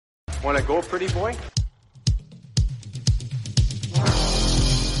Want to go, pretty boy?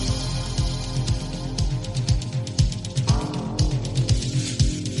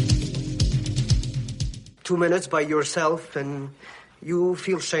 Two minutes by yourself and you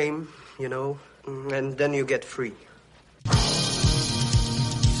feel shame, you know, and then you get free.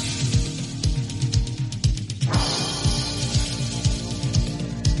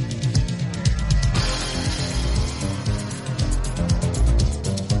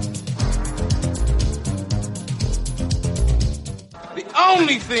 The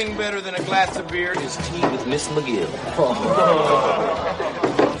only thing better than a glass of beer is tea with Miss McGill.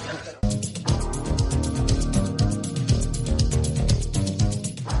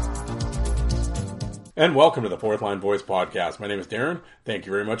 And welcome to the Fourth Line Voice Podcast. My name is Darren. Thank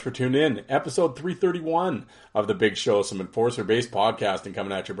you very much for tuning in. Episode 331 of The Big Show, some enforcer-based podcasting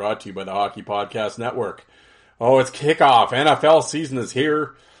coming at you, brought to you by the Hockey Podcast Network. Oh, it's kickoff. NFL season is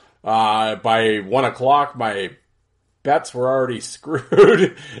here. By 1 o'clock, my bets were already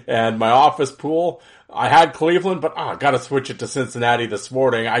screwed. And my office pool, I had Cleveland, but I got to switch it to Cincinnati this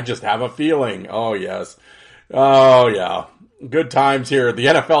morning. I just have a feeling. Oh, yes. Oh, yeah. Good times here. The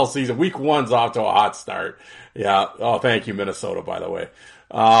NFL season, week one's off to a hot start. Yeah. Oh, thank you, Minnesota, by the way.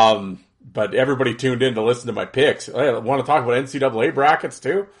 But everybody tuned in to listen to my picks. I want to talk about NCAA brackets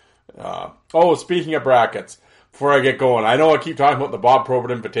too. Speaking of brackets, before I get going, I know I keep talking about the Bob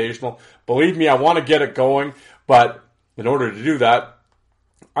Probert Invitational. Believe me, I want to get it going, but in order to do that,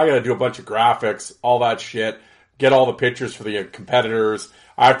 I got to do a bunch of graphics, all that shit, get all the pictures for the competitors.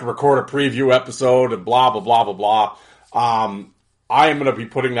 I have to record a preview episode and blah, blah, blah, blah, blah. I am going to be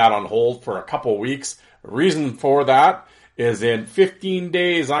putting that on hold for a couple weeks. The reason for that is in 15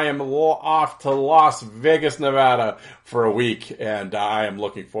 days, I am off to Las Vegas, Nevada for a week, and I am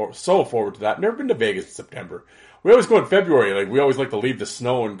looking so forward to that. Never been to Vegas in September. We always go in February. Like, we always like to leave the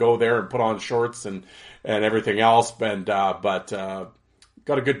snow and go there and put on shorts and everything else. But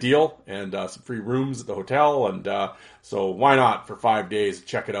got a good deal and some free rooms at the hotel, and so why not for 5 days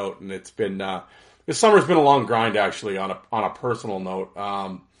check it out? And it's been this summer's been a long grind, actually, on a personal note.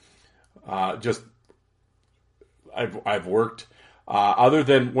 I've worked, other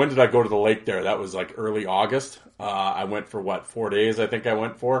than, when did I go to the lake there? That was like early August. I went for 4 days, I think I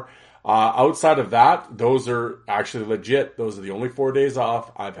went for. Outside of that, those are actually legit. Those are the only 4 days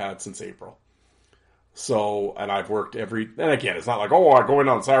off I've had since April. So, and I've worked and again, it's not like, I go in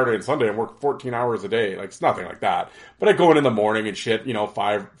on Saturday and Sunday and work 14 hours a day. Like, it's nothing like that. But I go in the morning and shit,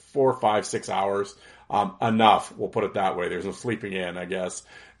 4, 5, 6 hours. Enough, we'll put it that way. There's no sleeping in, I guess.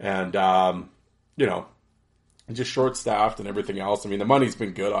 And, just short-staffed and everything else. I mean, the money's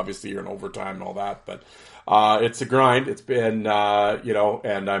been good. Obviously, you're in overtime and all that. But it's a grind. It's been,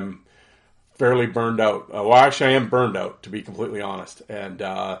 and I'm fairly burned out. Well, actually, I am burned out, to be completely honest. And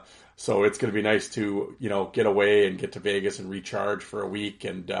so it's going to be nice to, get away and get to Vegas and recharge for a week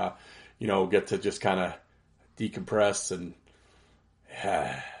and, get to just kind of decompress, and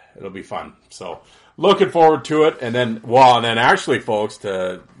it'll be fun. So looking forward to it. And then actually, folks,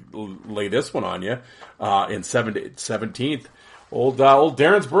 to lay this one on you, in 17th, old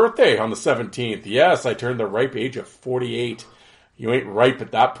Darren's birthday on the 17th. Yes, I turned the ripe age of 48. You ain't ripe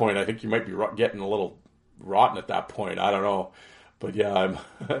at that point. I think you might be getting a little rotten at that point. I don't know. But yeah, I'm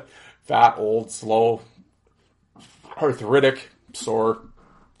fat, old, slow, arthritic, sore.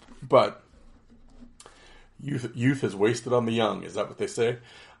 But youth is wasted on the young. Is that what they say?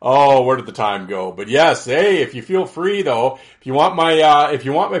 Oh, where did the time go? But yes, hey, if you feel free though, if you want my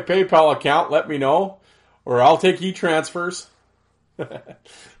PayPal account, let me know, or I'll take e-transfers.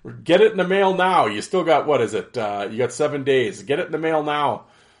 Get it in the mail now. You still got, what is it? You got 7 days. Get it in the mail now.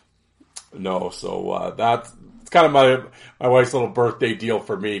 No, so that's kind of my wife's little birthday deal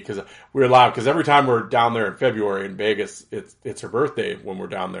for me, because we're allowed, because every time we're down there in February in Vegas, it's her birthday when we're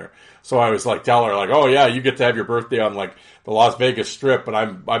down there. So I was like, tell her, like, oh yeah, you get to have your birthday on like the Las Vegas Strip, but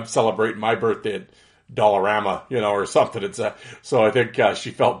I'm celebrating my birthday at Dollarama, or something. So I think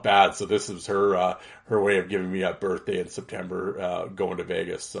she felt bad. So this is her way of giving me a birthday in September, going to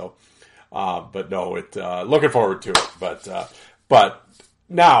Vegas. So, but no, looking forward to it. But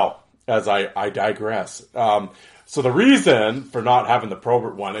now, as I digress. So the reason for not having the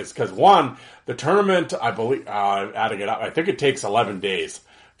Probert one is because, one, the tournament, I believe, adding it up, I think it takes 11 days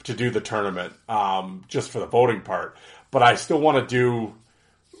to do the tournament, just for the voting part. But I still want to do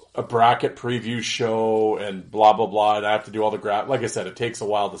a bracket preview show and blah, blah, blah. And I have to do all the like I said, it takes a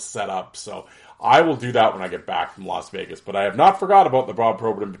while to set up. So I will do that when I get back from Las Vegas. But I have not forgot about the Bob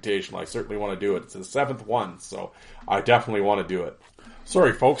Probert Invitational. I certainly want to do it. It's the 7th one, so I definitely want to do it.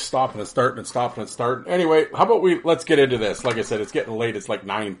 Sorry, folks, stopping and starting. Anyway, how about let's get into this. Like I said, it's getting late. It's like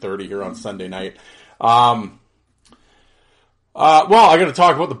 9:30 here on Sunday night. Well, I got to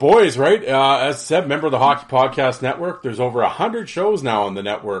talk about the boys, right? As I said, member of the Hockey Podcast Network. There's over 100 shows now on the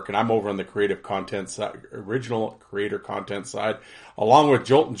network, and I'm over on the creative content side, original creator content side, along with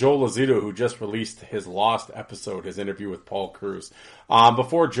Joe Lazito, who just released his Lost episode, his interview with Paul Cruz.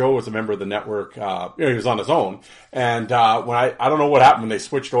 Before Joe was a member of the network, he was on his own, and when I don't know what happened when they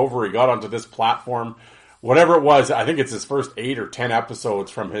switched over, he got onto this platform. Whatever it was, I think it's his first 8 or 10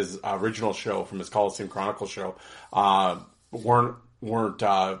 episodes from his original show, from his Coliseum Chronicle show. Weren't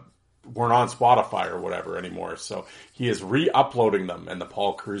on Spotify or whatever anymore. So he is re-uploading them, and the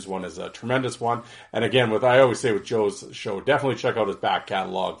Paul Cruz one is a tremendous one. And again, I always say with Joe's show, definitely check out his back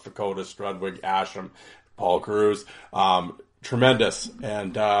catalog: Fakota, Strudwick, Asham, Paul Cruz. Tremendous.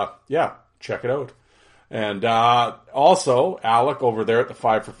 And check it out. And also Alec over there at the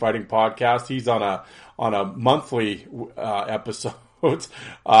Five for Fighting podcast, he's on a monthly episode. If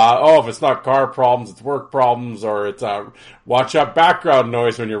it's not car problems, it's work problems, or it's watch out background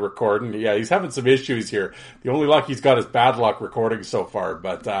noise when you're recording. Yeah, he's having some issues here. The only luck he's got is bad luck recording so far.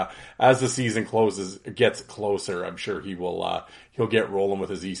 But as the season gets closer, I'm sure he'll get rolling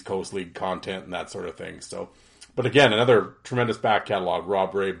with his East Coast League content and that sort of thing. So, but again, another tremendous back catalog: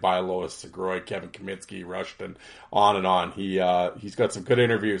 Rob Ray, Lois Segroy, Kevin Kaminsky, Rushton, on and on. He's got some good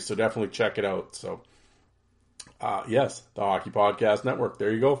interviews, so definitely check it out. So. Yes, the Hockey Podcast Network.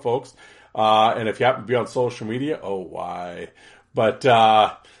 There you go, folks. And if you happen to be on social media, oh, why? But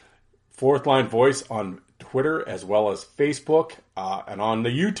Fourth Line Voice on Twitter as well as Facebook and on the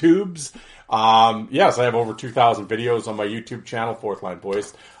YouTubes. Yes, I have over 2,000 videos on my YouTube channel, Fourth Line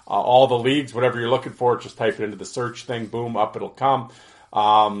Voice. All the leagues, whatever you're looking for, just type it into the search thing. Boom, up it'll come.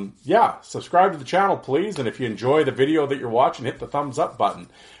 Subscribe to the channel, please. And if you enjoy the video that you're watching, hit the thumbs up button.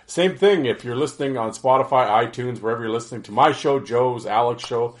 Same thing if you're listening on Spotify, iTunes, wherever you're listening to my show, Joe's, Alex's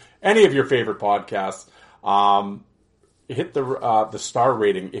show, any of your favorite podcasts. Hit the star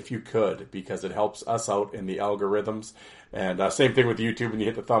rating if you could, because it helps us out in the algorithms. And same thing with YouTube. When you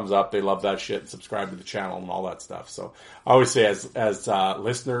hit the thumbs up, they love that shit. And subscribe to the channel and all that stuff. So I always say, as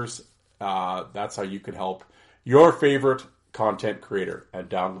listeners, that's how you could help your favorite content creator. And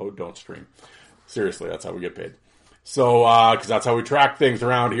download, don't stream. Seriously, that's how we get paid. So, because that's how we track things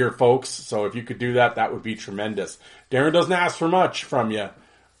around here, folks. So if you could do that, that would be tremendous. Darren doesn't ask for much from you,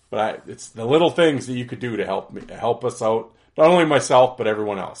 but it's the little things that you could do to help us out. Not only myself, but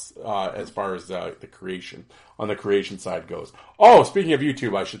everyone else, as far as the creation side goes. Oh, speaking of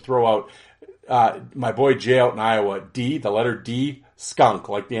YouTube, I should throw out my boy Jay out in Iowa, D, the letter D, skunk,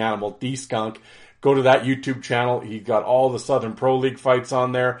 like the animal, D skunk. Go to that YouTube channel. He got all the Southern Pro League fights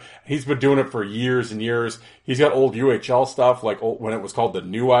on there. He's been doing it for years and years. He's got old UHL stuff, like when it was called the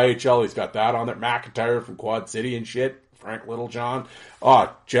new IHL. He's got that on there. McIntyre from Quad City and shit. Frank Littlejohn.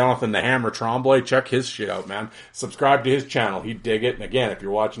 Oh, Jonathan the Hammer Tremblay. Check his shit out, man. Subscribe to his channel. He'd dig it. And again, if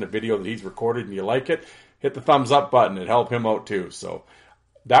you're watching a video that he's recorded and you like it, hit the thumbs up button. It'd help him out too. So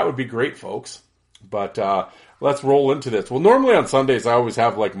that would be great, folks. But let's roll into this. Well, normally on Sundays I always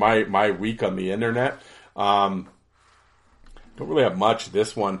have like my week on the internet. Don't really have much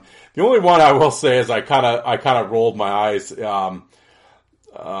this one. The only one I will say is I kind of rolled my eyes.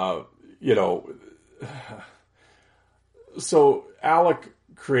 So Alec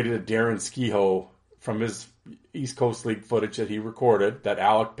created a Darren Skeeho from his East Coast League footage that he recorded, that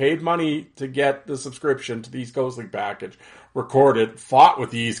Alec paid money to get the subscription to the East Coast League package, recorded, fought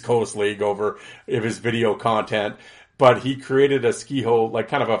with the East Coast League over his video content, but he created a Skeeho, like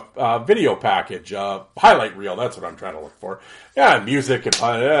kind of a video package, highlight reel, that's what I'm trying to look for. Yeah, music and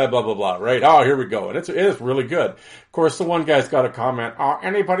blah, blah, blah, right? Oh, here we go. And it is really good. Of course, the one guy's got a comment,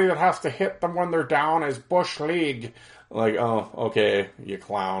 anybody that has to hit them when they're down is Bush League. Like, oh, okay, you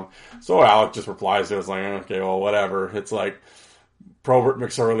clown. So Alec just replies to it, it's like, okay, well, whatever. It's like, Probert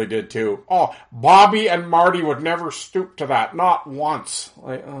McSorley did too. Oh, Bobby and Marty would never stoop to that, not once.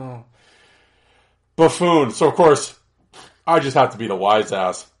 Like, oh. Buffoon. So, of course, I just have to be the wise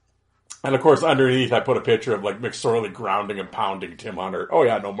ass. And, of course, underneath, I put a picture of, like, McSorley grounding and pounding Tim Hunter. Oh,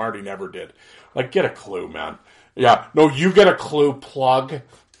 yeah, no, Marty never did. Like, get a clue, man. Yeah, no, you get a clue, plug.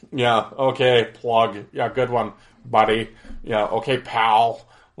 Yeah, okay, plug. Yeah, good one, buddy. Yeah, okay, pal.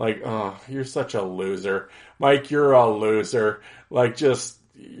 Like, oh, you're such a loser. Mike, you're a loser. Like, just,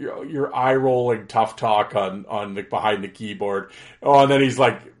 you're eye-rolling tough talk on the behind the keyboard. Oh, and then he's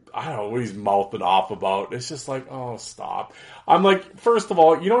like, I don't know what he's mouthing off about. It's just like, oh, stop. I'm like, first of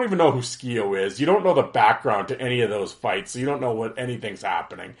all, you don't even know who Skio is. You don't know the background to any of those fights, so you don't know what anything's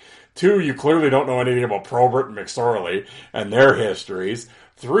happening. 2, you clearly don't know anything about Probert and McSorley and their histories.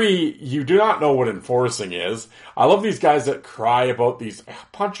 3, you do not know what enforcing is. I love these guys that cry about these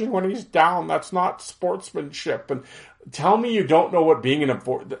punching when he's down. That's not sportsmanship. And tell me you don't know what being an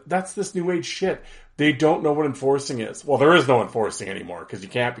enforcer... That's this new age shit. They don't know what enforcing is. Well, there is no enforcing anymore because you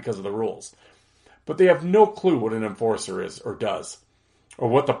can't because of the rules. But they have no clue what an enforcer is or does or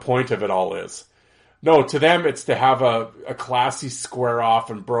what the point of it all is. No, to them, it's to have a classy square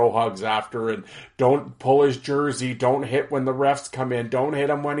off and bro hugs after, and don't pull his jersey, don't hit when the refs come in, don't hit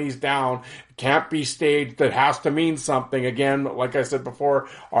him when he's down, can't be staged, that has to mean something. Again, like I said before,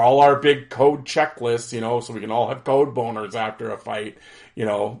 all our big code checklists, so we can all have code boners after a fight,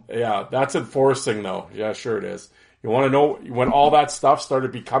 yeah, that's enforcing though. Yeah, sure it is. You want to know when all that stuff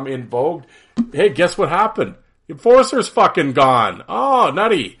started to become in vogue? Hey, guess what happened? The enforcer's fucking gone. Oh,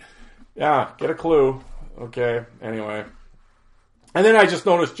 nutty. Yeah, get a clue. Okay, anyway. And then I just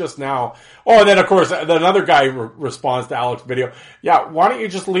noticed just now. Oh, and then of course, another guy responds to Alex's video. Yeah, why don't you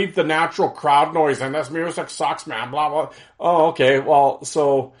just leave the natural crowd noise and this music sucks, man, blah, blah. Oh, okay, well,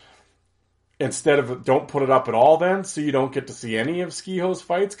 so instead of, don't put it up at all then, so you don't get to see any of Skiho's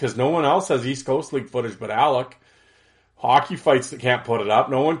fights, because no one else has East Coast League footage but Alec. Hockey fights that can't put it up.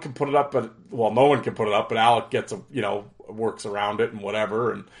 No one can put it up, no one can put it up, but Alec gets, works around it and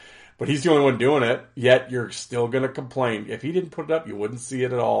whatever, but he's the only one doing it, yet you're still going to complain. If he didn't put it up, you wouldn't see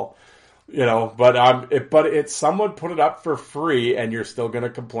it at all. But someone put it up for free and you're still going to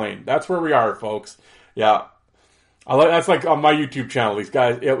complain. That's where we are, folks. Yeah. That's like on my YouTube channel, these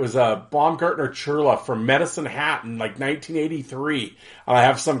guys. It was Baumgartner Churla from Medicine Hat in like 1983. And I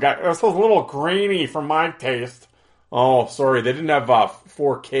have some guy, it's a little grainy for my taste. Oh, sorry. They didn't have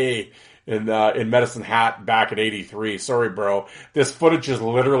 4K in Medicine Hat back in 83. Sorry, bro. This footage is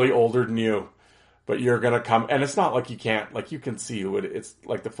literally older than you. But you're going to come... And it's not like you can't... Like, you can see who it's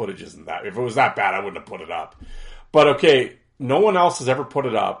like the footage isn't that... If it was that bad, I wouldn't have put it up. But, okay, no one else has ever put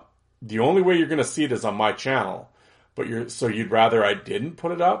it up. The only way you're going to see it is on my channel. But so you'd rather I didn't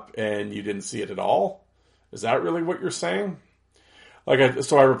put it up and you didn't see it at all? Is that really what you're saying?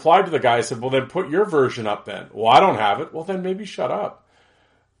 So I replied to the guy, I said, well, then put your version up then. Well, I don't have it. Well, then maybe shut up.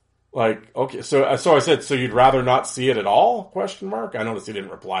 Like, okay, so I said, so you'd rather not see it at all? Question mark. I noticed he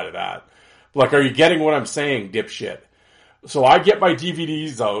didn't reply to that. Like, are you getting what I'm saying, dipshit? So I get my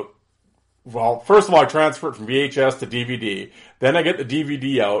DVDs out. Well, first of all, I transfer it from VHS to DVD. Then I get the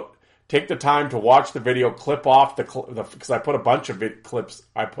DVD out, take the time to watch the video, clip off because I put a bunch of clips.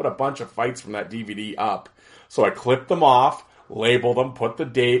 I put a bunch of fights from that DVD up. So I clip them off, label them, put the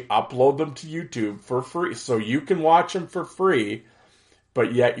date, upload them to YouTube for free. So you can watch them for free,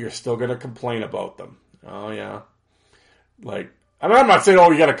 but yet you're still going to complain about them. Oh, yeah. Like, I mean, I'm not saying,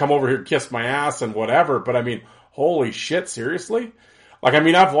 you got to come over here, kiss my ass and whatever, but I mean, holy shit, seriously? Like, I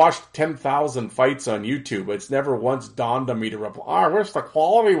mean, I've watched 10,000 fights on YouTube. It's never once dawned on me to reply, I wish the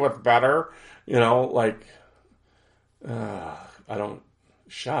quality was better. I don't,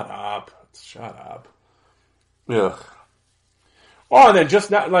 shut up. Ugh. Oh, and then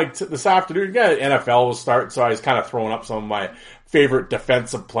just not, this afternoon, NFL was starting, so I was kind of throwing up some of my favorite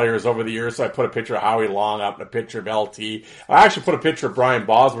defensive players over the years. So I put a picture of Howie Long up and a picture of LT. I actually put a picture of Brian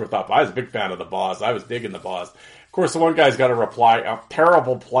Bosworth up. I was a big fan of the Boss. I was digging the Boss. Of course, the one guy's got a reply, a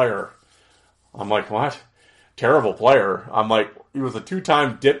terrible player. I'm like, what? Terrible player? I'm like, he was a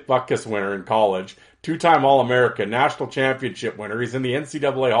 2-time Dick Butkus winner in college, 2-time All-American, national championship winner. He's in the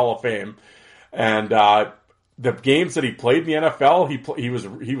NCAA Hall of Fame. And the games that he played in the NFL,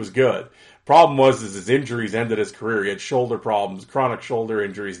 he was good. Problem was his injuries ended his career. He had shoulder problems, chronic shoulder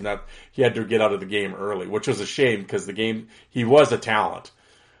injuries, and that he had to get out of the game early, which was a shame because he was a talent.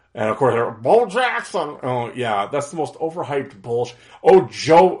 And of course, Bo Jackson. Oh yeah, that's the most overhyped bullshit. Oh,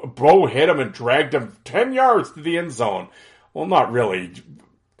 Bo hit him and dragged him 10 yards to the end zone. Well, not really.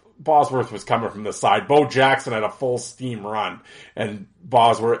 Bosworth was coming from the side. Bo Jackson had a full steam run, and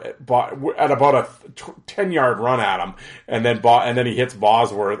Bosworth at about a 10-yard run at him, and then he hits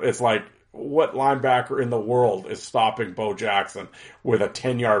Bosworth. It's like, what linebacker in the world is stopping Bo Jackson with a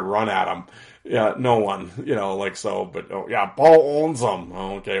 10-yard run at him? Yeah, no one, so, but Bo owns them.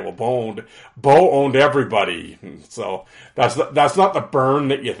 Okay, well, Bo owned everybody. So that's not the burn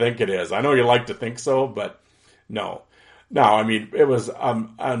that you think it is. I know you like to think so, but no, I mean, he had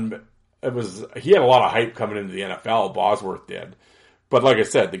a lot of hype coming into the NFL. Bosworth did. But like I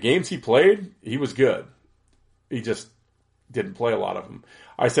said, the games he played, he was good. He just didn't play a lot of them.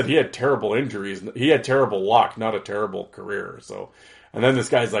 I said he had terrible injuries. He had terrible luck, not a terrible career. So, And then this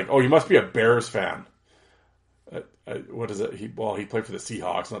guy's like, oh, you must be a Bears fan. What is it? He played for the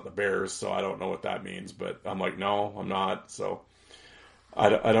Seahawks, not the Bears, so I don't know what that means. But I'm like, no, I'm not. So I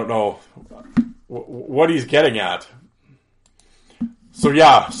don't know what he's getting at. So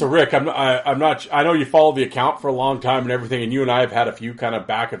yeah, so Rick, I'm not. I know you followed the account for a long time and everything, and you and I have had a few kind of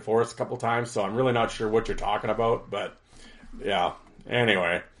back and forth a couple times. So I'm really not sure what you're talking about. But yeah,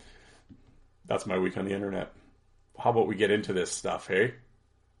 anyway, that's my week on the internet. How about we get into this stuff, hey?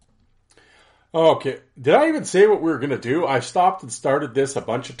 Okay. Did I even say what we were going to do? I've stopped and started this a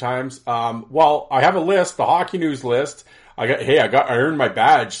bunch of times. Well, I have a list, the hockey news list. I earned my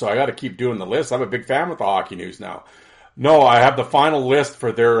badge, so I got to keep doing the list. I'm a big fan with the hockey news now. No, I have the final list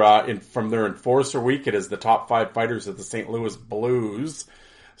for their from their Enforcer Week. It is the top 5 fighters of the St. Louis Blues.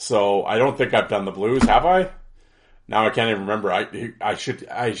 So I don't think I've done the Blues, have I? Now I can't even remember. I should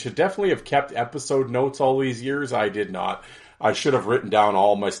definitely have kept episode notes all these years. I did not. I should have written down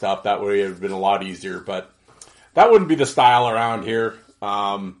all my stuff. That way it would have been a lot easier, but that wouldn't be the style around here.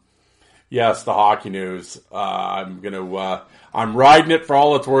 Yes, the hockey news. I'm riding it for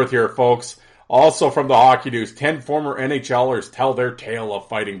all it's worth here, folks. Also from the hockey news, 10 former NHLers tell their tale of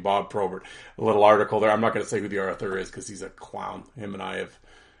fighting Bob Probert. A little article there. I'm not going to say who the author is because he's a clown. Him and I have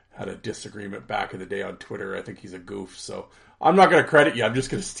had a disagreement back in the day on Twitter. I think he's a goof, so I'm not going to credit you. I'm just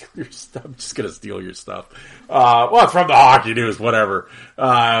going to steal your stuff. Well, it's from the hockey news, whatever.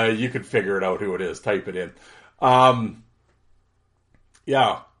 You can figure it out who it is. Type it in.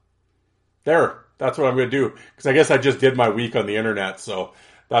 Yeah. There. That's what I'm going to do. Because I guess I just did my week on the internet, so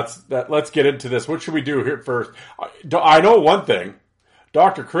that's that. Let's get into this. What should we do here first? I know one thing.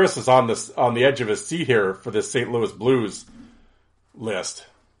 Dr. Chris is on the edge of his seat here for this St. Louis Blues list.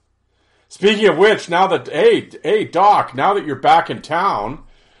 Speaking of which, now that, hey, Doc, now that you're back in town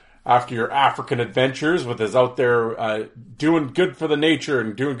after your African adventures with us out there doing good for the nature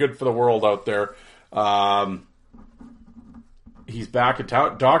and doing good for the world out there, he's back in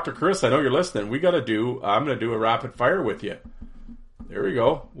town. Dr. Chris, I know you're listening. I'm going to do a rapid fire with you. There we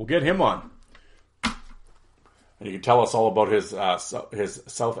go. We'll get him on. And you can tell us all about his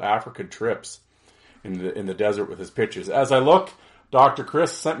South African trips in the desert with his pitches. As I look, Dr.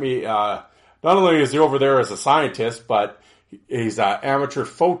 Chris sent me, not only is he over there as a scientist, but he's an amateur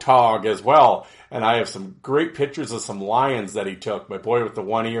photog as well. And I have some great pictures of some lions that he took. My boy with the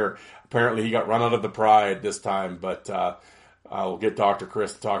one ear, apparently he got run out of the pride this time, but I'll get Dr.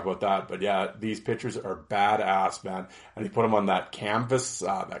 Chris to talk about that. But yeah, these pictures are badass, man. And he put them on that canvas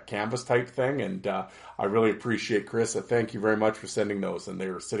type thing. And I really appreciate Chris. Thank you very much for sending those. And they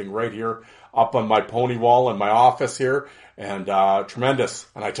were sitting right here up on my pony wall in my office here. And tremendous.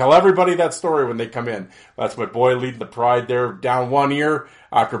 And I tell everybody that story when they come in. That's my boy leading the pride there down one ear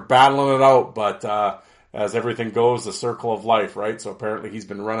after battling it out. But as everything goes, the circle of life, right? So apparently he's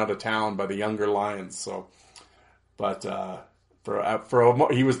been run out of town by the younger lions. So, but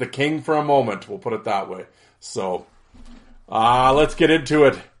he was the king for a moment. We'll put it that way. So let's get into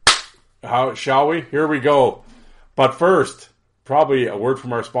it. How shall we? Here we go. But first, probably a word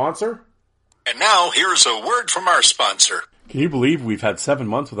from our sponsor. And now, here's a word from our sponsor. Can you believe we've had 7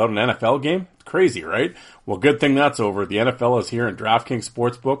 months without an NFL game? It's crazy, right? Well, good thing that's over. The NFL is here, and DraftKings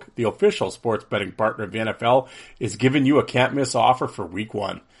Sportsbook, the official sports betting partner of the NFL, is giving you a can't-miss offer for Week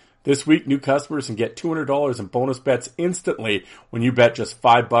 1. This week, new customers can get $200 in bonus bets instantly when you bet just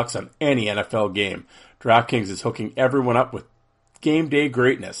 $5 on any NFL game. DraftKings is hooking everyone up with game day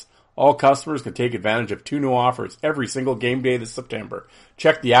greatness. All customers can take advantage of 2 new offers every single game day this September.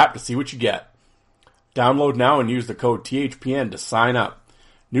 Check the app to see what you get. Download now and use the code THPN to sign up.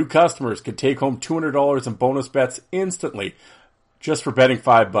 New customers can take home $200 in bonus bets instantly just for betting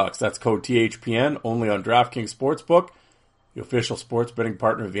 $5. That's code THPN only on DraftKings Sportsbook, the official sports betting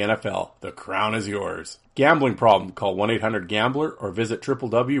partner of the NFL. The crown is yours. Gambling problem? Call 1-800-GAMBLER or visit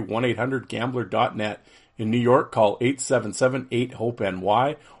www.1800gambler.net. In New York, call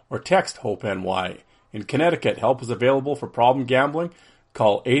 877-8-HOPE-NY or text HOPE-NY. In Connecticut, help is available for problem gambling.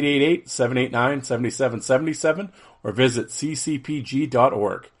 Call 888-789-7777 or visit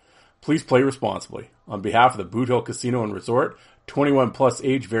ccpg.org. Please play responsibly. On behalf of the Boot Hill Casino and Resort, 21 plus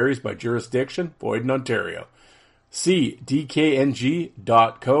age varies by jurisdiction, void in Ontario. See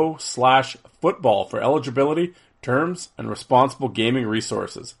dkng.co/football for eligibility, terms, and responsible gaming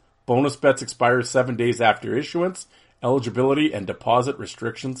resources. Bonus bets expire 7 days after issuance. Eligibility and deposit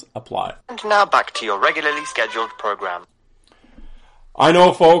restrictions apply. And now back to your regularly scheduled program. I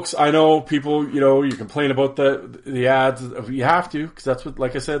know, folks. I know people. You complain about the ads. You have to, because that's what,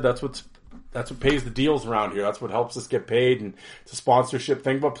 like I said, that's what pays the deals around here. That's what helps us get paid, and it's a sponsorship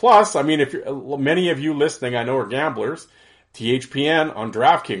thing. But plus, I mean, if many of you listening, I know, are gamblers, THPN on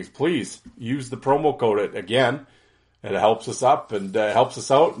DraftKings. Please use the promo code again. It helps us up and helps us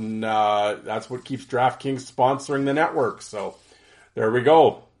out, and that's what keeps DraftKings sponsoring the network. So there we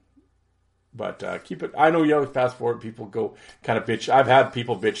go. But keep it. I know you always fast forward. People go kind of bitch. I've had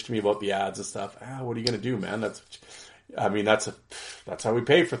people bitch to me about the ads and stuff. What are you going to do, man? That's how we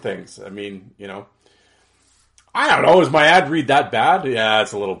pay for things. I mean, I don't know. Is my ad read that bad? Yeah,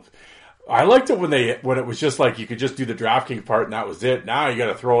 it's a little. I liked it when it was just like you could just do the DraftKings part and that was it. Now you got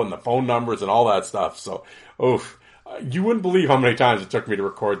to throw in the phone numbers and all that stuff. So, you wouldn't believe how many times it took me to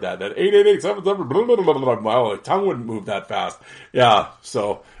record that 888-77, my tongue wouldn't move that fast. Yeah,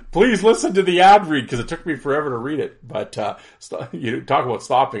 so please listen to the ad read because it took me forever to read it. But you talk about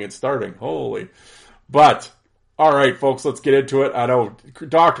stopping and starting. Holy. But, all right, folks, let's get into it. I know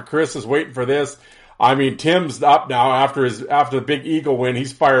Dr. Chris is waiting for this. I mean, Tim's up now after the big Eagle win.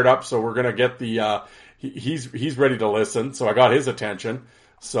 He's fired up, so we're going to get he's ready to listen. So I got his attention.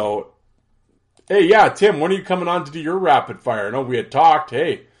 So, hey, yeah, Tim, when are you coming on to do your rapid fire? I know we had talked.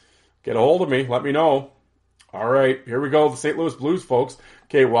 Hey, get a hold of me. Let me know. All right, here we go. The St. Louis Blues, folks.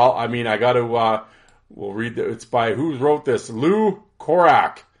 Okay, well, I mean, I got to, we'll read it's by, who wrote this? Lou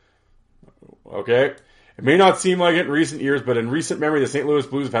Korak. Okay. It may not seem like it in recent years, but in recent memory, the St. Louis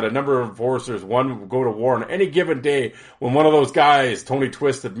Blues have had a number of enforcers. One will go to war on any given day when one of those guys, Tony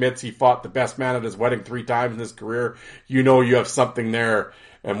Twist, admits he fought the best man at his wedding 3 times in his career. You know you have something there.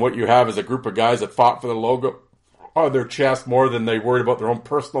 And what you have is a group of guys that fought for the logo on their chest more than they worried about their own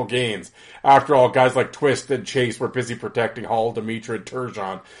personal gains. After all, guys like Twist and Chase were busy protecting Hall, Dimitra, and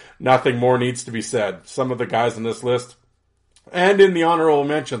Turgeon. Nothing more needs to be said. Some of the guys on this list and in the honorable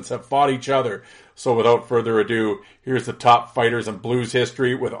mentions have fought each other. So without further ado, here's the top fighters in Blues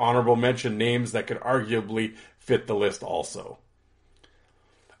history with honorable mention names that could arguably fit the list also.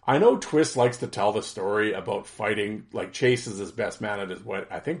 I know Twist likes to tell the story about fighting, like Chase is his best man at his wedding.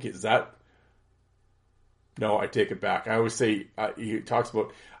 I think, is that... No, I take it back. I always say, he talks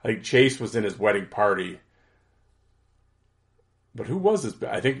about, I think Chase was in his wedding party. But who was his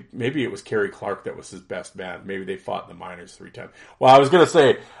best? I think maybe it was Kerry Clark that was his best man. Maybe they fought in the minors 3 times. Well, I was going to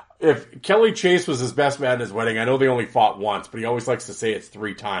say, if Kelly Chase was his best man at his wedding, I know they only fought once, but he always likes to say it's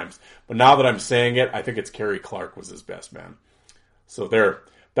 3 times. But now that I'm saying it, I think it's Kerry Clark was his best man. So there,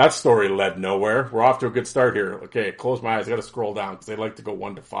 that story led nowhere. We're off to a good start here. Okay, close my eyes. I got to scroll down because they like to go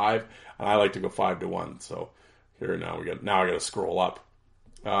 1 to 5, and I like to go 5 to 1. So here now I got to scroll up.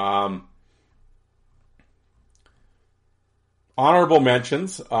 Honorable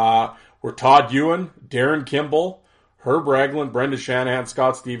mentions were Todd Ewan, Darren Kimball, Herb Ragland, Brendan Shanahan,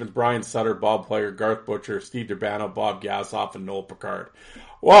 Scott Stevens, Brian Sutter, Bob Player, Garth Butcher, Steve Durbano, Bob Gassoff, and Noel Picard.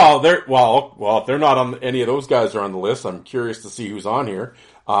 Well, if they're not on any of those guys are on the list, I'm curious to see who's on here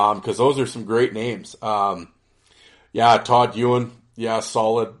because those are some great names. Todd Ewan,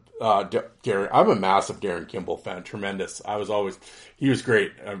 solid. Darren, I'm a massive Darren Kimball fan, tremendous. He was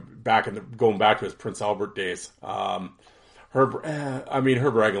great. Going back to his Prince Albert days. Herb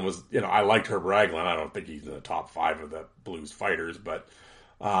Ragland was, I liked Herb Ragland. I don't think he's in the top 5 of the Blues fighters, but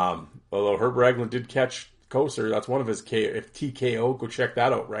although Herb Ragland did catch Koser, that's one of his TKO. Go check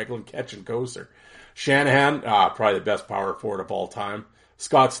that out. Ragland catching Koser. Shanahan, probably the best power forward of all time.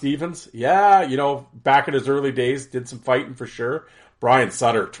 Scott Stevens, back in his early days, did some fighting for sure. Brian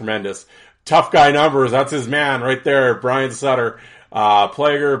Sutter, tremendous. Tough guy numbers, that's his man right there, Brian Sutter.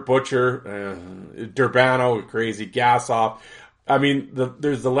 Plager, Butcher, Durbano, crazy, Gassoff. I mean,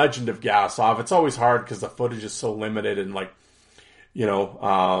 there's the legend of Gassoff. It's always hard because the footage is so limited and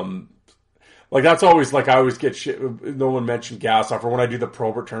that's always I always get shit. No one mentioned Gassoff, or when I do the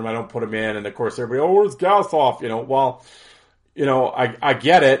Probert term, I don't put him in, and of course everybody, where's Gassoff? I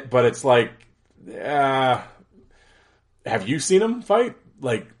get it, but it's have you seen him fight?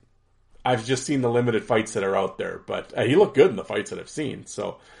 I've just seen the limited fights that are out there, but he looked good in the fights that I've seen.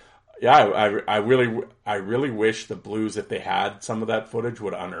 So, yeah, I really wish the Blues, if they had some of that footage,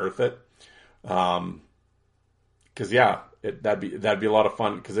 would unearth it. Because that'd be a lot of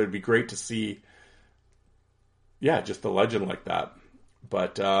fun. Because it'd be great to see, just a legend like that.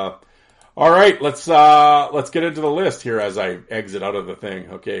 But all right, let's get into the list here as I exit out of the thing.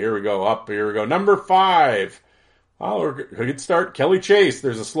 Okay, here we go. Number 5. Oh, a good start. Kelly Chase.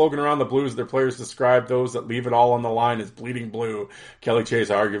 There's a slogan around the Blues. Their players describe those that leave it all on the line as bleeding blue. Kelly Chase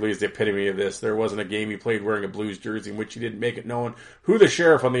arguably is the epitome of this. There wasn't a game he played wearing a Blues jersey in which he didn't make it known who the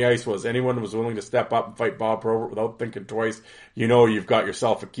sheriff on the ice was. Anyone who was willing to step up and fight Bob Probert without thinking twice, you've got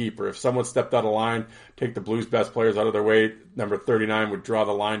yourself a keeper. If someone stepped out of line, take the Blues' best players out of their way, number 39 would draw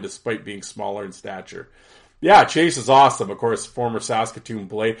the line despite being smaller in stature. Yeah, Chase is awesome. Of course, former Saskatoon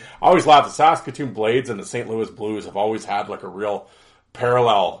Blade. I always laugh. The Saskatoon Blades and the St. Louis Blues have always had like a real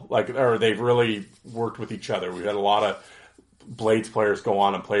parallel, or they've really worked with each other. We've had a lot of Blades players go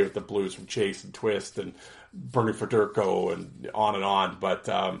on and play with the Blues, from Chase and Twist and Bernie Federko and on. But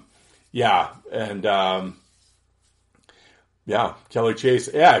Kelly Chase.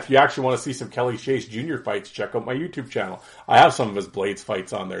 Yeah, if you actually want to see some Kelly Chase Jr. fights, check out my YouTube channel. I have some of his Blades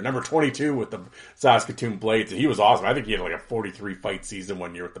fights on there. Number 22 with the Saskatoon Blades. He was awesome. I think he had like a 43 fight season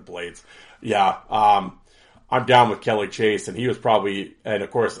one year with the Blades. Yeah, I'm down with Kelly Chase, and he was probably, and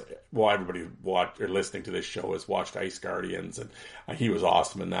of course, everybody listening to this show has watched Ice Guardians, and he was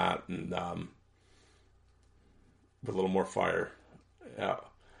awesome in that, and with a little more fire. Yeah,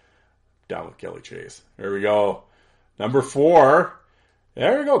 down with Kelly Chase. There we go. Number 4,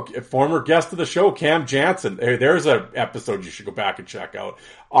 there you go. Former guest of the show, Cam Janssen. There's an episode you should go back and check out.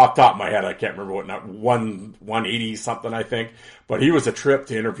 Off the top of my head, I can't remember what, 180 something, I think. But he was a trip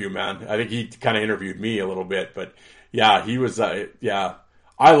to interview, man. I think he kind of interviewed me a little bit. But yeah, he was, I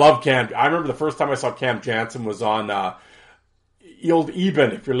love Cam. I remember the first time I saw Cam Janssen was on old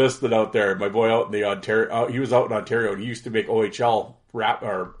Eben, if you're listening out there. My boy out in the Ontario, he was out in Ontario, and he used to make OHL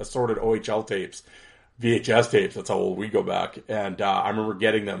assorted OHL tapes. VHS tapes, that's how old we go back. And I remember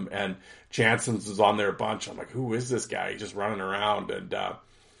getting them, and Jansen's was on there a bunch. I'm like, who is this guy? He's just running around. And I'm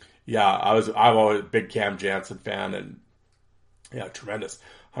always a big Cam Janssen fan, and yeah, tremendous.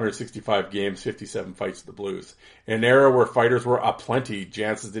 165 games, 57 fights with the Blues. In an era where fighters were aplenty,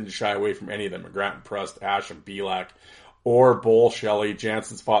 Janssen didn't shy away from any of them. McGrath and Prust, Ash and Belak, or Bull, Shelley.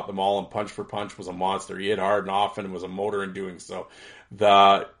 Jansen's fought them all, and punch for punch was a monster. He hit hard and often, and was a motor in doing so.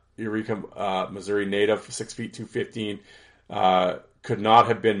 The Eureka, Missouri native, 6 feet 215, could not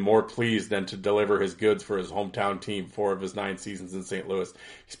have been more pleased than to deliver his goods for his hometown team. 4 of his 9 seasons in St. Louis.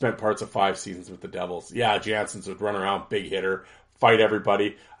 He spent parts of 5 seasons with the Devils. Yeah, Janssens would run around, big hitter, fight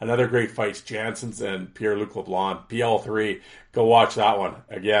everybody. Another great fight, Janssens and Pierre-Luc Leblanc. PL3, go watch that one.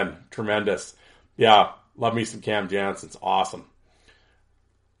 Again, tremendous. Yeah, love me some Cam Janssens. Awesome.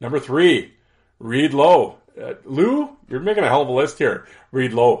 Number 3, Reed Lowe. Lou, you're making a hell of a list here.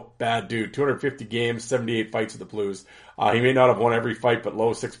 Reed Lowe, bad dude. 250 games, 78 fights with the Blues. He may not have won every fight, but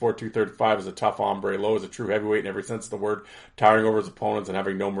Lowe, 6'4", 235, is a tough hombre. Lowe is a true heavyweight in every sense of the word, towering over his opponents and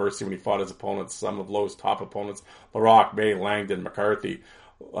having no mercy when he fought his opponents. Some of Lowe's top opponents, Larocque, May, Langdon, McCarthy.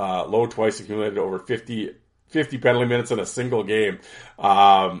 Lowe twice accumulated over 50 penalty minutes in a single game,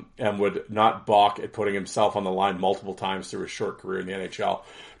 and would not balk at putting himself on the line multiple times through his short career in the NHL.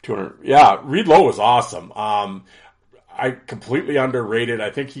 Reed Lowe was awesome. I completely underrated.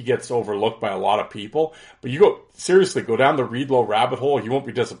 I think he gets overlooked by a lot of people. But you go down the Reed Lowe rabbit hole, you won't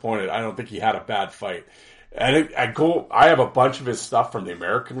be disappointed. I don't think he had a bad fight. And I have a bunch of his stuff from the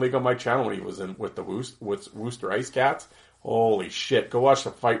American League on my channel when he was in with the Worcester Ice Cats. Holy shit. Go watch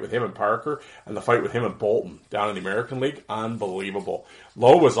the fight with him and Parker and the fight with him and Bolton down in the American League. Unbelievable.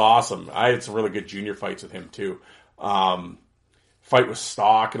 Lowe was awesome. I had some really good junior fights with him too. Fight with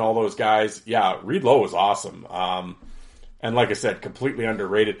Stock and all those guys. Yeah, Reed Lowe was awesome. And like I said, completely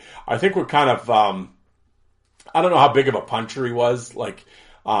underrated. I think we're kind of, I don't know how big of a puncher he was. Like,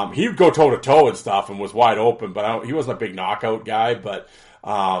 he would go toe to toe and stuff and was wide open, but he wasn't a big knockout guy. But,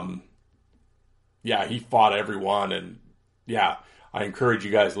 he fought everyone. And yeah, I encourage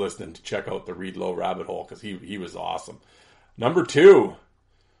you guys listening to check out the Reed Lowe rabbit hole, because he was awesome. Number 2,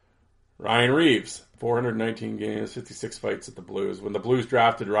 Ryan Reeves. 419 games, 56 fights at the Blues. When the Blues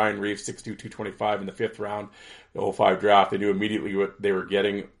drafted Ryan Reeves, 6'2", 225 in the 5th round, the 05 draft, they knew immediately what they were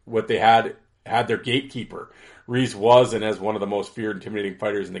getting. What they had their gatekeeper. Reeves was and is one of the most feared, intimidating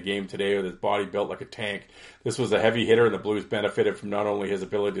fighters in the game today, with his body built like a tank. This was a heavy hitter, and the Blues benefited from not only his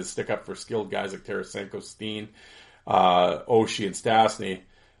ability to stick up for skilled guys like Tarasenko, Steen, Oshie, and Stastny,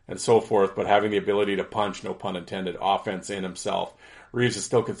 and so forth, but having the ability to punch, no pun intended, offense in himself. Reeves is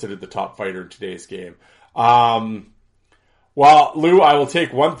still considered the top fighter in today's game. Well, Lou, I will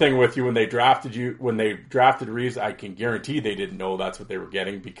take one thing with you. When they drafted Reeves, I can guarantee they didn't know that's what they were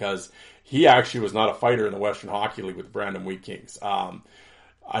getting, because he actually was not a fighter in the Western Hockey League with Brandon Wheat Kings.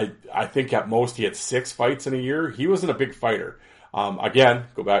 I think at most he had 6 fights in a year. He wasn't a big fighter. Again,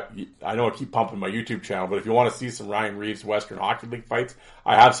 go back. I know I keep pumping my YouTube channel, but if you want to see some Ryan Reeves Western Hockey League fights,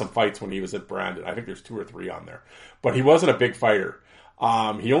 I have some fights when he was at Brandon. I think there's 2 or 3 on there. But he wasn't a big fighter.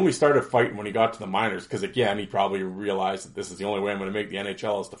 He only started fighting when he got to the minors, because again, he probably realized that this is the only way I'm going to make the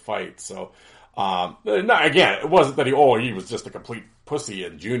NHL is to fight. So, again, it wasn't that he was just a complete pussy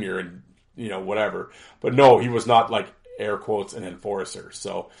in junior and, whatever. But no, he was not, like, air quotes, an enforcer.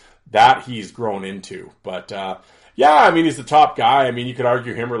 So that he's grown into. But, Yeah, I mean, he's the top guy. I mean, you could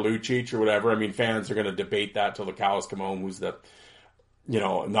argue him or Lucic or whatever. I mean, fans are going to debate that till the cows come home. Who's the,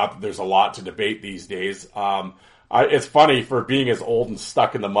 not that there's a lot to debate these days. It's funny, for being as old and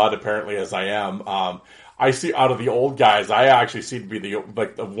stuck in the mud apparently as I am. I see out of the old guys, I actually seem to be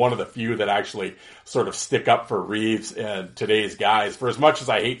one of the few that actually sort of stick up for Reeves and today's guys. For as much as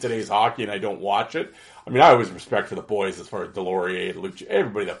I hate today's hockey and I don't watch it, I mean, I always respect for the boys as far as Delorier, Lucic,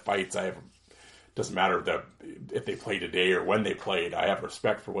 everybody that fights. Doesn't matter if they play today or when they played. I have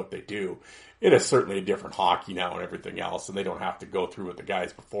respect for what they do. It is certainly a different hockey now and everything else, and they don't have to go through what the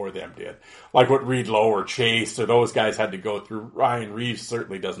guys before them did. Like what Reed Lowe or Chase or those guys had to go through. Ryan Reeves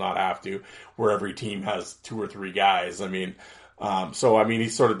certainly does not have to, where every team has 2 or 3 guys. I mean,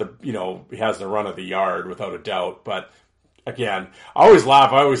 he's sort of he has the run of the yard without a doubt. But again, I always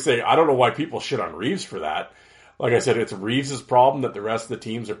laugh. I always say, I don't know why people shit on Reeves for that. Like I said, it's Reeves' problem that the rest of the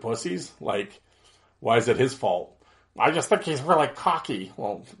teams are pussies. Like, why is it his fault? I just think he's really cocky.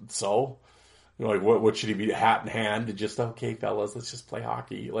 Well, so? What should he be, hat in hand to just, okay, fellas, let's just play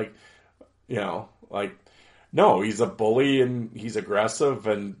hockey? No, he's a bully and he's aggressive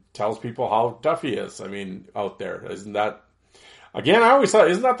and tells people how tough he is. I mean, out there. Isn't that, again, I always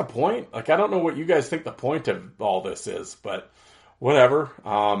thought, isn't that the point? Like, I don't know what you guys think the point of all this is, but whatever.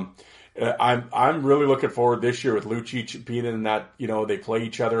 I'm really looking forward this year with Lucic being in that, they play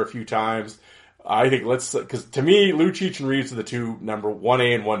each other a few times. I think because to me, Lucic and Reeves are the two number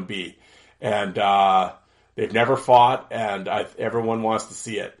 1A and 1B. And they've never fought, and everyone wants to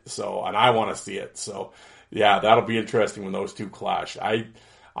see it. So, and I want to see it. So, yeah, that'll be interesting when those two clash. I'm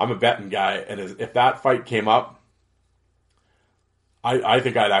a betting guy, and if that fight came up, I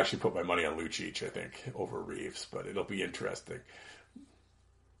think I'd actually put my money on Lucic, I think, over Reeves. But it'll be interesting.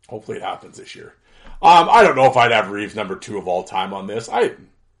 Hopefully it happens this year. I don't know if I'd have Reeves number 2 of all time on this. I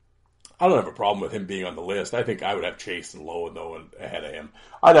don't have a problem with him being on the list. I think I would have Chase and Lowe and ahead of him.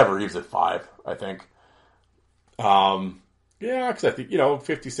 I'd have Reeves at 5, I think. Because I think,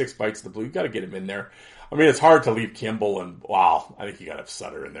 56 fights in the blue. You got to get him in there. I mean, it's hard to leave Kimball and, I think you got to have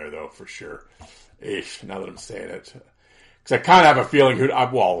Sutter in there, though, for sure. Now that I'm saying it. Because I kind of have a feeling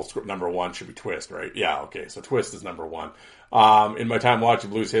number 1 should be Twist, right? Yeah, okay. So Twist is number 1. In my time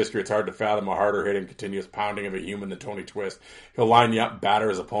watching Blues history, it's hard to fathom a harder hitting, continuous pounding of a human than Tony Twist. He'll line you up, batter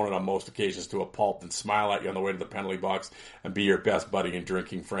his opponent on most occasions to a pulp, and smile at you on the way to the penalty box, and be your best buddy and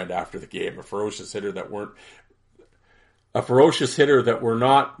drinking friend after the game. A ferocious hitter that were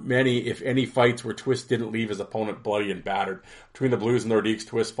not many, if any, fights where Twist didn't leave his opponent bloody and battered. Between the Blues and Nordiques,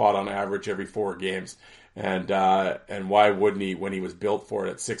 Twist fought on average every 4 games. And why wouldn't he when he was built for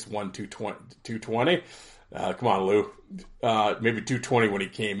it at 6'1", 220? Come on, Lou. Maybe 220 when he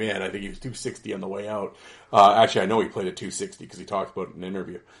came in. I think he was 260 on the way out. Actually, I know he played at 260 because he talked about it in an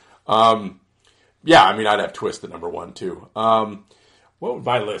interview. I'd have Twist at number 1 too. What would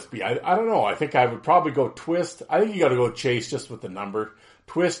my list be? I don't know. I think I would probably go Twist. I think you got to go Chase just with the number.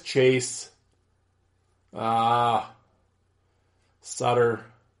 Twist, Chase, Sutter,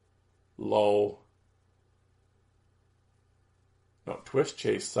 Lowe. No, Twist,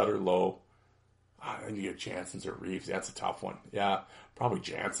 Chase, Sutter, Lowe. I think you get Janssens or Reeves. That's a tough one. Yeah, probably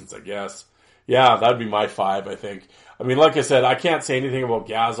Janssens, I guess. Yeah, that'd be my 5, I think. I mean, like I said, I can't say anything about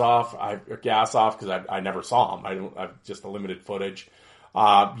Gasoff because I never saw him. I've just a limited footage.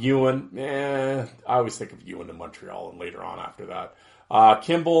 Ewan, I always think of Ewan in Montreal and later on after that.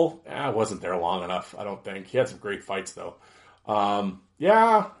 Kimball, wasn't there long enough, I don't think. He had some great fights, though.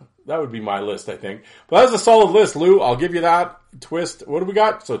 That would be my list, I think. But that's a solid list, Lou. I'll give you that. Twist, what do we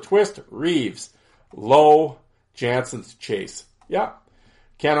got? So Twist, Reeves, Lowe, Janssens, Chase. Yeah.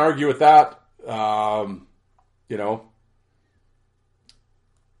 Can't argue with that. There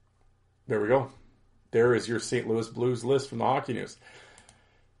we go. There is your St. Louis Blues list from the Hockey News.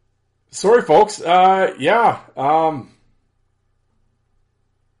 Sorry, folks. Can't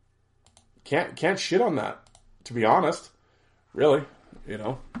shit on that, to be honest. Really,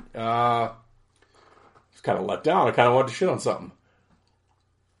 just kind of let down. I kind of wanted to shit on something.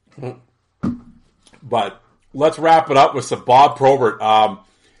 But let's wrap it up with some Bob Probert.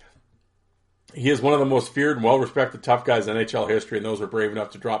 He is one of the most feared and well-respected tough guys in NHL history, and those who are brave enough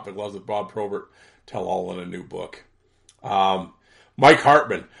to drop the gloves with Bob Probert tell all in a new book. Mike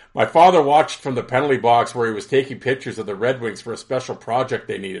Hartman. My father watched from the penalty box where he was taking pictures of the Red Wings for a special project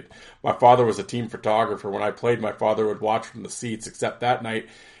they needed. My father was a team photographer. When I played, my father would watch from the seats, except that night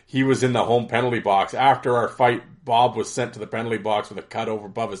he was in the home penalty box. After our fight, Bob was sent to the penalty box with a cut over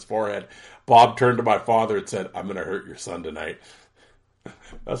above his forehead. Bob turned to my father and said, "I'm going to hurt your son tonight."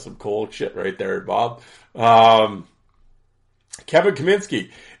 That's some cool shit right there, Bob. Kevin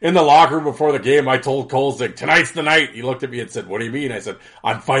Kaminsky, in the locker room before the game, I told Kolzig, tonight's the night. He looked at me and said, what do you mean? I said,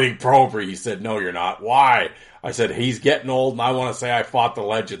 I'm fighting Probert. He said, no, you're not. Why? I said, he's getting old and I want to say I fought the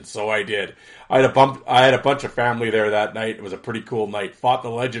legend. So I did. I had a bunch of family there that night. It was a pretty cool night. Fought the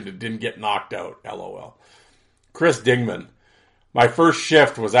legend and didn't get knocked out. LOL. Chris Dingman. My first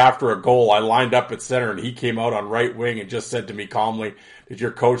shift was after a goal. I lined up at center and he came out on right wing and just said to me calmly, did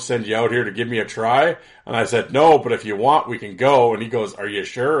your coach send you out here to give me a try? And I said, no, but if you want, we can go. And he goes, are you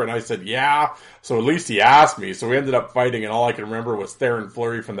sure? And I said, yeah. So at least he asked me. So we ended up fighting and all I can remember was Theron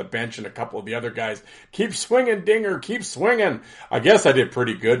Fleury from the bench and a couple of the other guys. Keep swinging, Dinger, keep swinging. I guess I did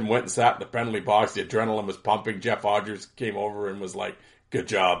pretty good and went and sat in the penalty box. The adrenaline was pumping. Jeff Odgers came over and was like, good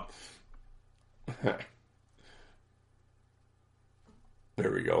job.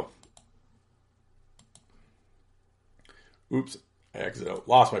 There we go. Oops. I exit out.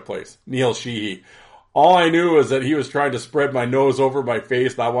 Lost my place. Neil Sheehy. All I knew is that he was trying to spread my nose over my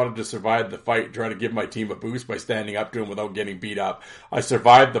face. And I wanted to survive the fight and try to give my team a boost by standing up to him without getting beat up. I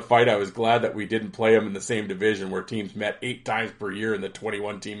survived the fight. I was glad that we didn't play him in the same division where teams met 8 times per year in the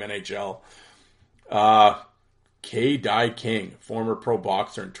 21-team NHL. K. Dai King, former pro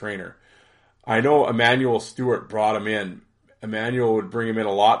boxer and trainer. I know Emmanuel Stewart brought him in. Emmanuel would bring in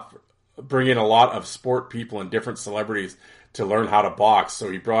a lot of sport people and different celebrities to learn how to box. So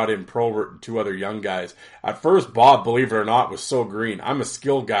he brought in Probert and 2 other young guys. At first, Bob, believe it or not, was so green. I'm a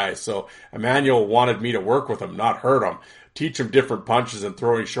skilled guy, so Emmanuel wanted me to work with him, not hurt him. Teach him different punches and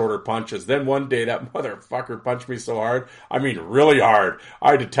throwing shorter punches. Then one day, that motherfucker punched me so hard. I mean, really hard.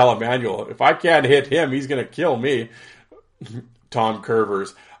 I had to tell Emmanuel, if I can't hit him, he's going to kill me. Tom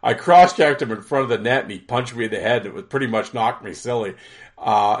Curvers. I cross-checked him in front of the net and he punched me in the head. It would pretty much knock me silly.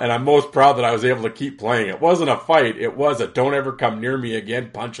 And I'm most proud that I was able to keep playing. It wasn't a fight. It was a don't ever come near me again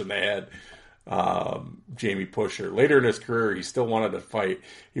punch in the head. Jamie Pusher. Later in his career, he still wanted to fight.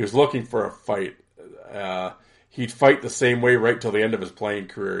 He was looking for a fight. He'd fight the same way right till the end of his playing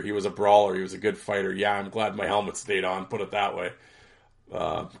career. He was a brawler. He was a good fighter. Yeah, I'm glad my helmet stayed on, put it that way.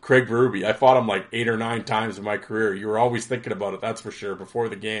 Craig Berube. I fought him like 8 or 9 times in my career. You were always thinking about it, that's for sure, before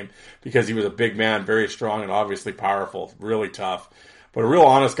the game, because he was a big man, very strong and obviously powerful, really tough. But a real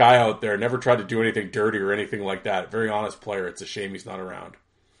honest guy out there, never tried to do anything dirty or anything like that. Very honest player. It's a shame he's not around.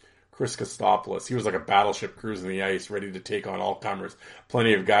 Chris Kostopoulos. He was like a battleship cruising the ice, ready to take on all comers.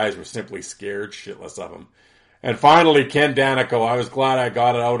 Plenty of guys were simply scared shitless of him. And finally, Ken Danico. I was glad I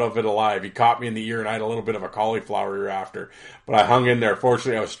got out of it alive. He caught me in the ear and I had a little bit of a cauliflower ear after. But I hung in there.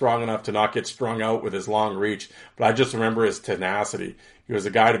 Fortunately, I was strong enough to not get strung out with his long reach. But I just remember his tenacity. He was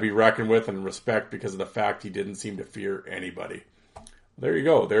a guy to be reckoned with and respect because of the fact he didn't seem to fear anybody. There you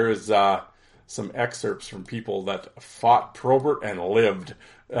go. There is some excerpts from people that fought Probert and lived.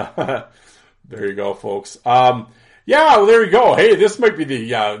 There you go, folks. Yeah, well, there you go. Hey, this might be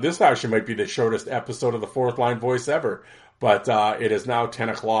this actually might be the shortest episode of the Fourth Line Voice ever. But it is now 10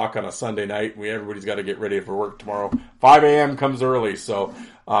 o'clock on a Sunday night. Everybody's got to get ready for work tomorrow. 5 a.m. comes early, so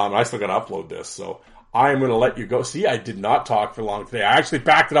I still got to upload this. So I am going to let you go. See, I did not talk for long today. I actually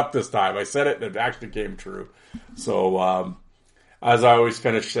backed it up this time. I said it, and it actually came true. So as I always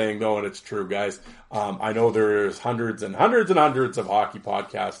finish saying, though, and it's true, guys, I know there's hundreds and hundreds and hundreds of hockey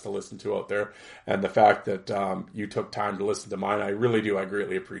podcasts to listen to out there. And the fact that you took time to listen to mine, I really do. I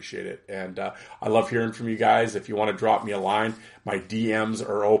greatly appreciate it. And I love hearing from you guys. If you want to drop me a line, my DMs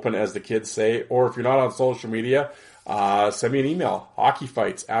are open, as the kids say. Or if you're not on social media, send me an email,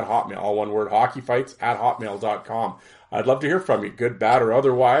 hockeyfights@hotmail, all one word, hockeyfights@hotmail.com. I'd love to hear from you, good, bad, or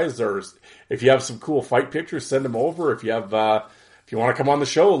otherwise. Or if you have some cool fight pictures, send them over. If you have... if you want to come on the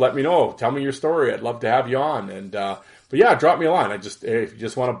show, let me know. Tell me your story. I'd love to have you on. And but yeah, drop me a line. If you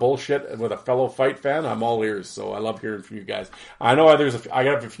just want to bullshit with a fellow fight fan, I'm all ears. So I love hearing from you guys. I know I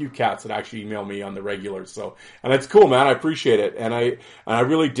have a few cats that actually email me on the regular. So, and it's cool, man. I appreciate it, and I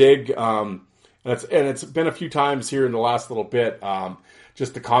really dig. And it's been a few times here in the last little bit.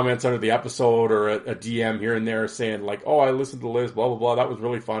 Just the comments under the episode or a DM here and there saying like, "Oh, I listened to Liz, blah blah blah. That was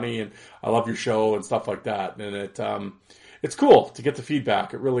really funny, and I love your show and stuff like that." And it's cool to get the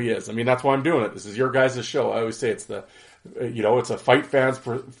feedback. It really is. I mean, that's why I'm doing it. This is your guys' show. I always say it's it's a fight fans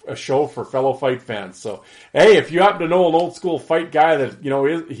for a show for fellow fight fans. So, hey, if you happen to know an old school fight guy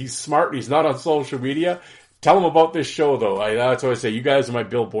that, he's smart, he's not on social media, tell him about this show, though. That's what I say. You guys are my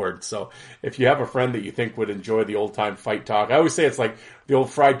billboard. So if you have a friend that you think would enjoy the old time fight talk, I always say it's like the old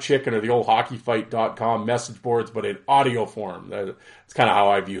fried chicken or the old hockeyfight.com message boards, but in audio form. That's kind of how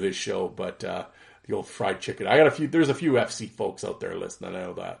I view this show. But, the the old fried chicken. There's a few FC folks out there listening. I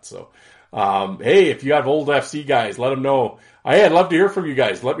know that. So, hey, if you have old FC guys, let them know. I'd love to hear from you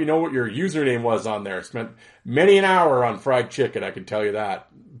guys. Let me know what your username was on there. Spent many an hour on fried chicken, I can tell you that.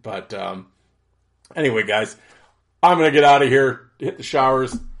 But anyway, guys, I'm going to get out of here, hit the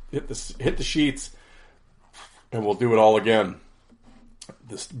showers, hit the sheets, and we'll do it all again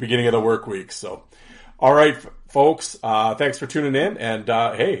this beginning of the work week. So, all right, folks, thanks for tuning in. And,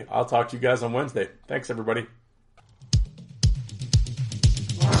 hey, I'll talk to you guys on Wednesday. Thanks, everybody.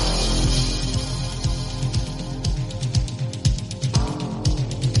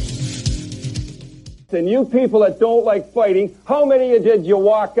 And you people that don't like fighting, how many of you did you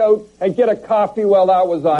walk out and get a coffee while that was on?